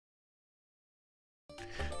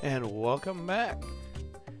And welcome back.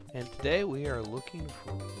 And today we are looking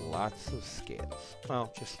for lots of scales.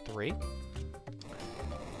 Well, just 3.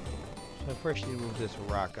 So first you move this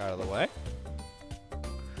rock out of the way.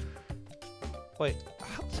 Wait,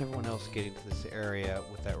 how's everyone else getting to this area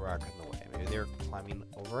with that rock in the way? Maybe they're climbing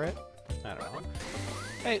over it? I don't know.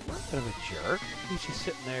 Hey, we're a bit of a jerk. He's just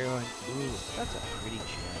sitting there going, ooh, that's a pretty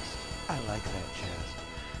chest. I like that chest.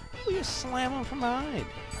 We just slam him from behind.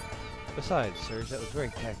 Besides, sirs, that was very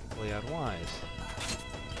tactically unwise.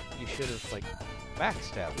 You should have, like,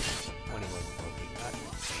 backstabbed him when he wasn't looking, not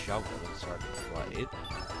shoved him and started to fight.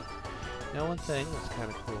 Now, one thing that's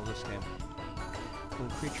kind of cool in this game, when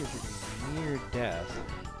creatures are near death,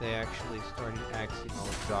 they actually start acting all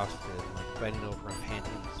exhausted, like bending over and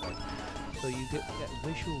panting and stuff. So you get that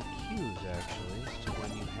visual cues, actually, as to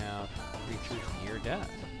when you have creatures near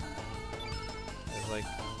death. There's like,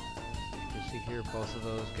 you see here, both of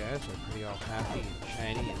those guys are pretty all happy and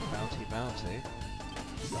shiny and bouncy.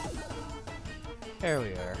 There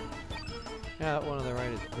we are. Now that one on the right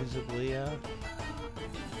is visibly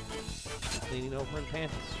leaning over and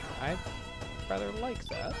panting. I rather like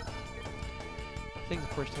that. I think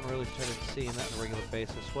the first time I really started seeing that on a regular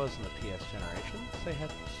basis was in the PS generation. They had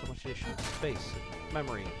so much additional space and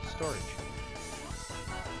memory and storage.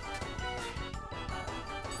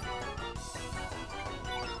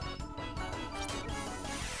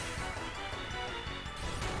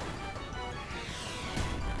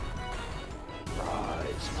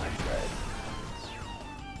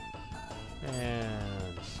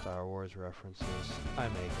 And Star Wars references. I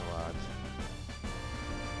make a lot.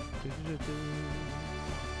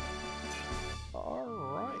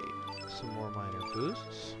 Alright. Some more minor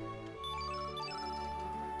boosts.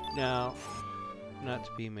 Now, not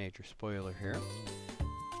to be a major spoiler here,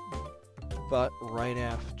 but right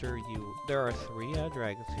after you... There are 3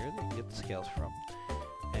 dragons here that you get the scales from.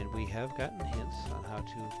 And we have gotten hints on how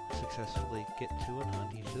to successfully get to and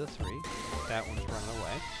hunt each of the 3. That one's running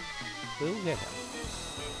away. We'll get him.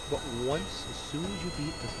 But once, as soon as you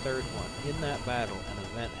beat the 3rd one, in that battle, an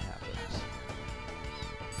event happens.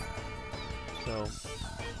 So,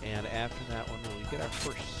 and after that one, we get our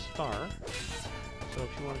first star. So if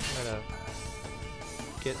you want to try to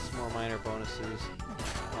get some more minor bonuses,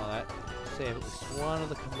 all that, save at least one of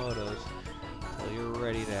the Komodos until you're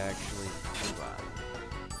ready to actually move on.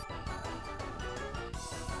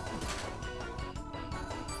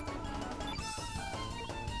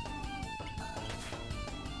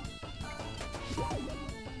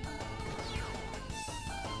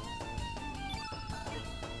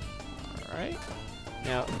 Alright.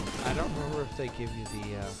 Now, I don't remember if they give you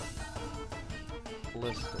the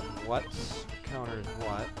list of what's counters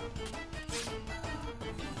what,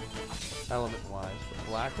 element-wise, but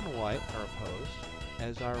black and white are opposed,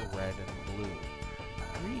 as are red and blue.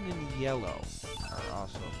 Green and yellow are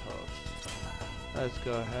also opposed. Let's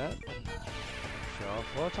go ahead and show a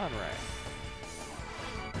photon ray.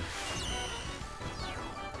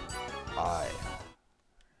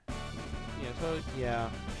 Yeah, so, yeah,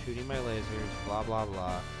 shooting my lasers, blah blah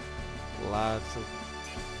blah. Lots of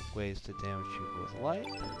ways to damage people with light.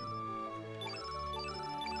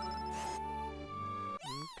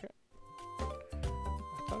 Okay. I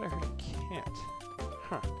thought I heard a cat.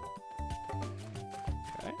 Huh.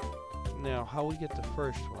 Okay. Now, how we get the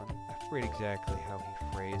first one, I forget exactly how he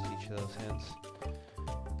phrased each of those hints.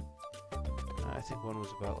 I think one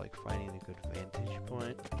was about, like, finding a good vantage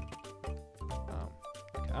point.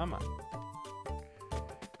 Come on.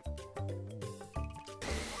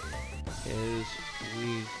 Is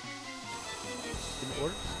in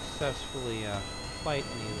order to successfully fight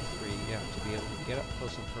any of the 3, you have to be able to get up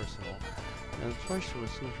close and personal. And first, as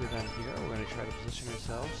soon as we're done here, we're going to try to position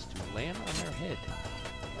ourselves to land on their head.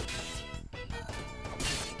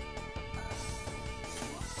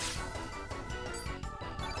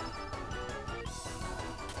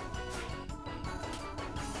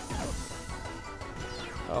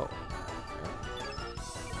 Oh.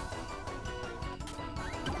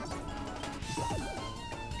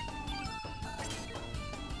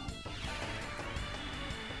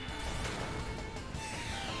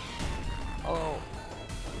 Oh,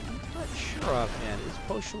 I'm not sure offhand. Is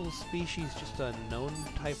Postal species just a known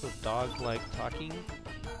type of dog-like talking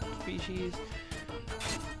species?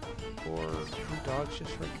 Or do dogs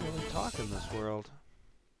just regularly talk in this world?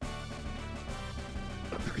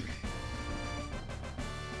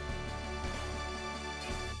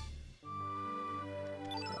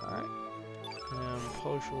 Alright.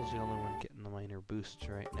 Postal's the only one getting the minor boosts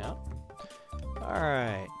right now.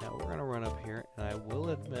 Alright, now we're gonna run up here, and I will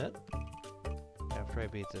admit, after I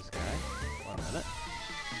beat this guy, 1 minute.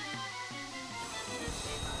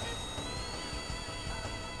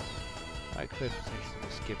 could potentially be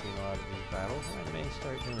skipping a lot of these battles, and I may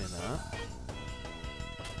start doing that.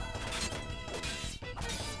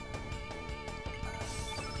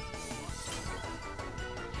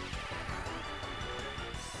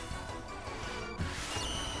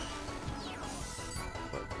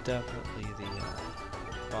 But definitely the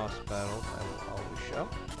boss battles I will always show.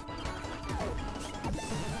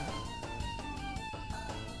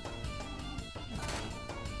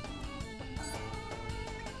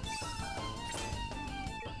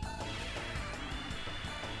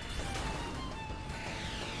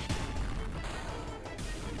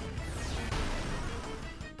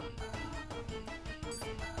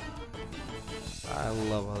 I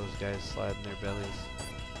love how those guys slide in their bellies.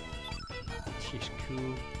 It's just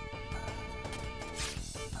cool.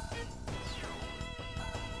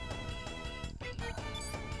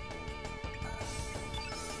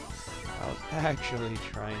 I was actually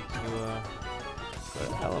trying to put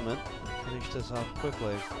an element and finish this off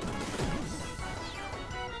quickly.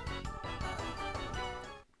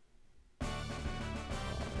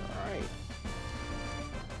 Alright.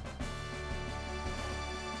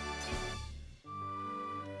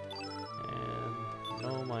 And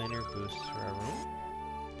no minor boosts for everyone.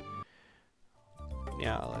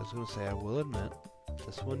 Yeah, I was going to say, I will admit,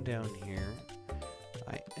 this one down here,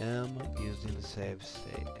 I am using the save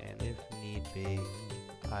state, and if need be,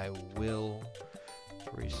 I will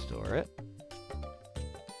restore it.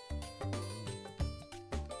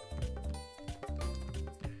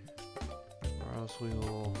 Or else we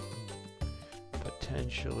will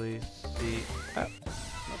potentially see... Oh,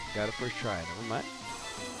 nope, got it first try, never mind.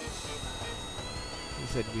 He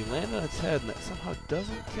said we land on its head and that somehow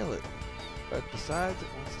doesn't kill it, but decides it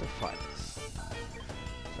wants to fight us.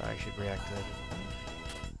 So I should react to that.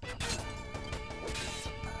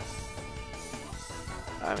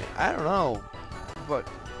 I mean, I don't know, but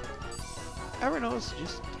ever notice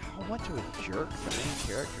just how much of a jerk the main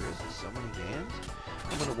character is in so many games?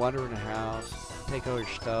 I'm gonna wander in a house, take all your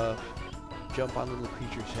stuff, jump on the little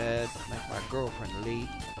creature's head, make my girlfriend late.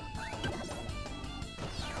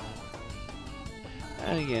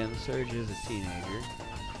 And again, Surge is a teenager,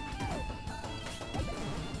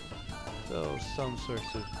 so some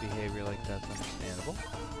sorts of behavior like that's understandable.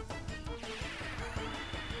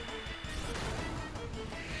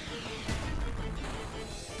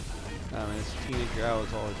 I mean, as a teenager, I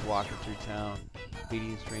was always walking through town,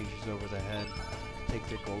 beating strangers over the head to take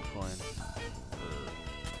their gold coins,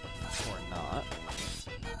 or not.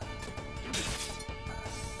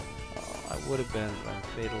 I would have been, but I'm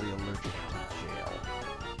fatally allergic to jail.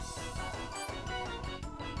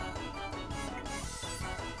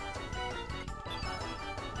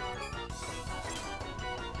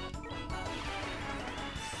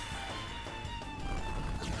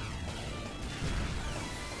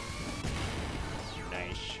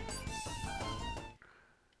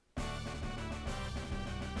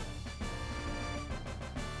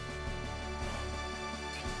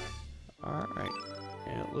 Alright,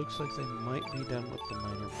 and it looks like they might be done with the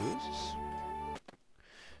minor boosts.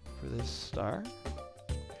 For this star,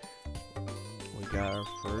 we got our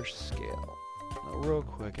first scale. Now real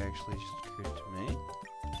quick, actually, just occurred to me,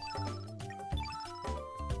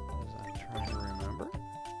 as I'm trying to remember.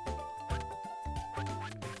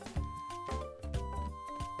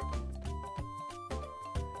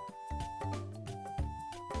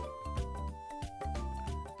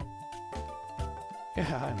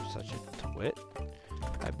 Yeah, I'm such a twit.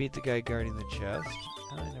 I beat the guy guarding the chest,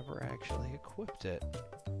 and I never actually equipped it.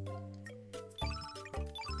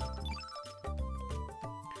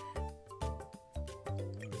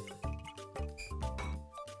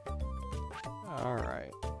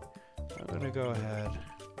 Alright. I'm gonna go ahead,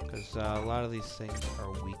 because a lot of these things are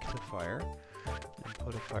weak to fire, and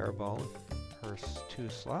put a fireball in her 2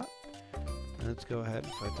 slot. And let's go ahead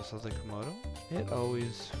and fight this other Komodo. It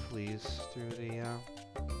always flees through the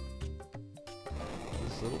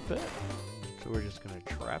this little pit, so we're just gonna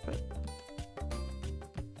trap it,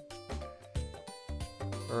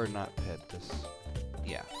 or not pit. This,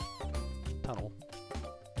 yeah, tunnel.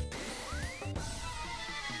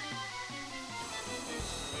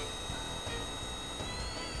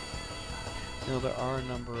 Now there are a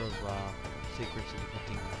number of secrets and different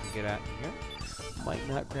things we can get at in here. Might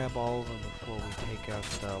not grab all of them before we take out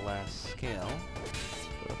the last scale,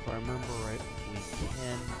 but if I remember right, we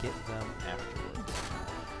can get them afterwards.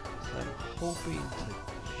 So I'm hoping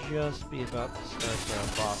to just be about to start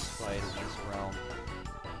the boss fight in this realm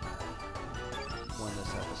when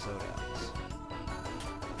this episode ends.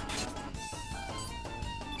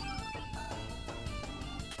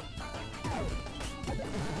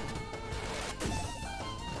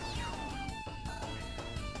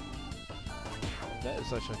 That is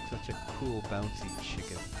such a cool bouncy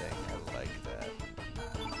chicken thing. I like that.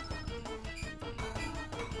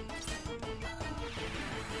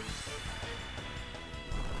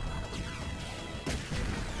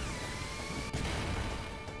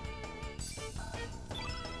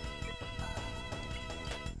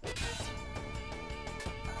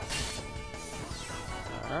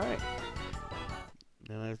 Alright.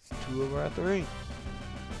 Now that's 2 over at the ring.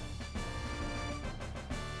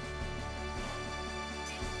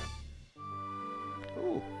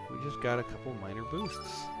 Ooh, we just got a couple minor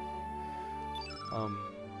boosts.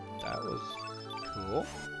 That was cool.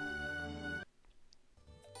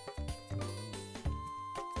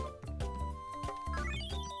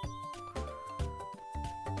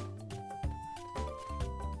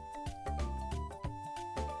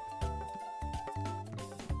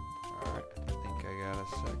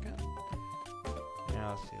 Second. Now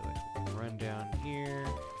let's see, like we can run down here.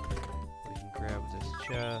 We can grab this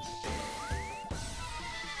chest.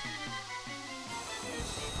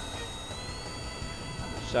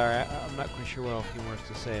 Sorry, I'm not quite sure what else he wants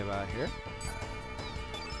to say about here.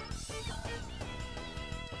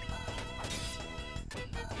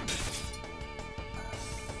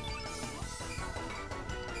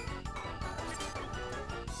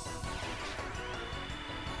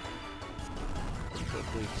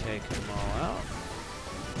 Quickly take them all out.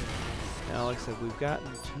 Now, like I said, we've gotten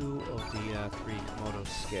 2 of the 3 Komodo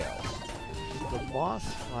scales. The boss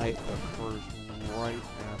fight occurs right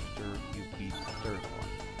after you beat the 3rd one.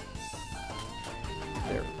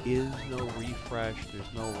 There is no refresh,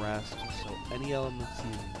 there's no rest, so any elements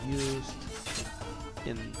you used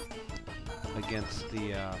against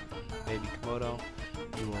the baby Komodo,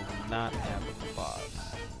 you will not have with the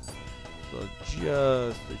boss. So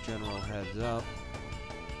just a general heads up.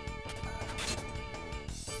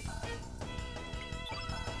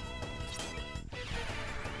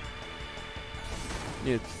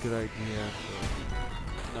 It's a good idea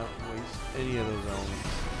to not waste any of those elements.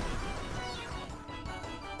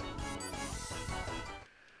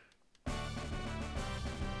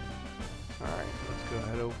 Alright, let's go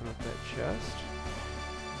ahead and open up that chest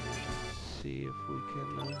and see if we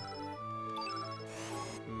can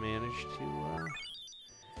manage to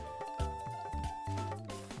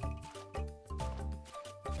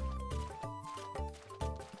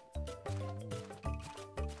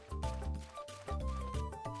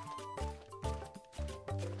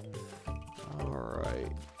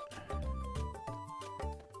Alright.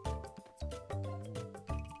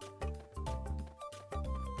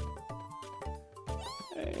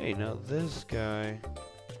 Hey, now this guy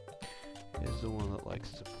is the one that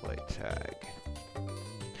likes to play tag.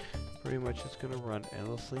 Pretty much it's going to run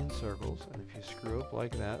endlessly in circles, and if you screw up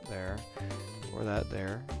like that there, or that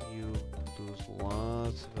there, you lose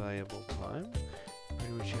lots of valuable time.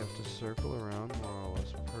 Pretty much you have to circle around more or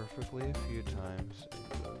less perfectly a few times, and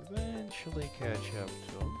you'll eventually catch up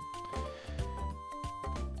to him.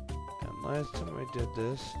 And last time I did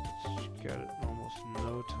this, got it in almost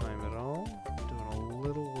no time at all. Doing a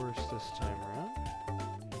little worse this time around.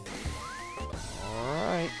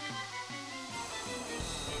 Alright.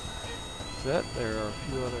 Set. There are a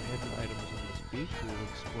few other hidden items on this beach we will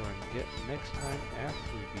explore and get next time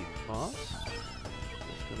after we beat the boss.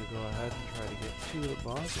 Just gonna go ahead and try to get to the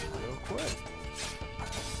boss real quick.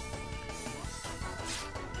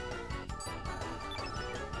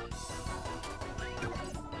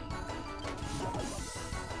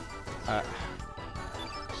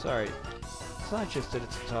 Sorry, it's not just that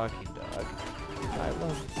it's a talking dog. I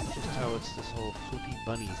love just how it's this whole floopy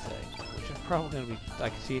bunny thing, which I'm probably going to be, I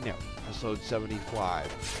can see now, episode 75.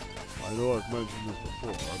 I know I've mentioned this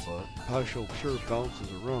before, but Pasho sure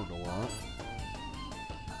bounces around a lot.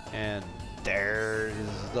 And there's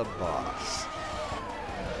the boss.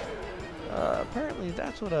 Apparently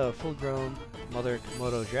that's what a full-grown mother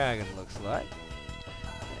Komodo dragon looks like.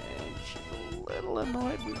 And she's a little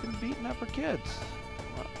annoyed we've been beating up her kids.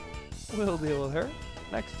 Well, we'll deal with her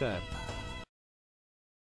next time.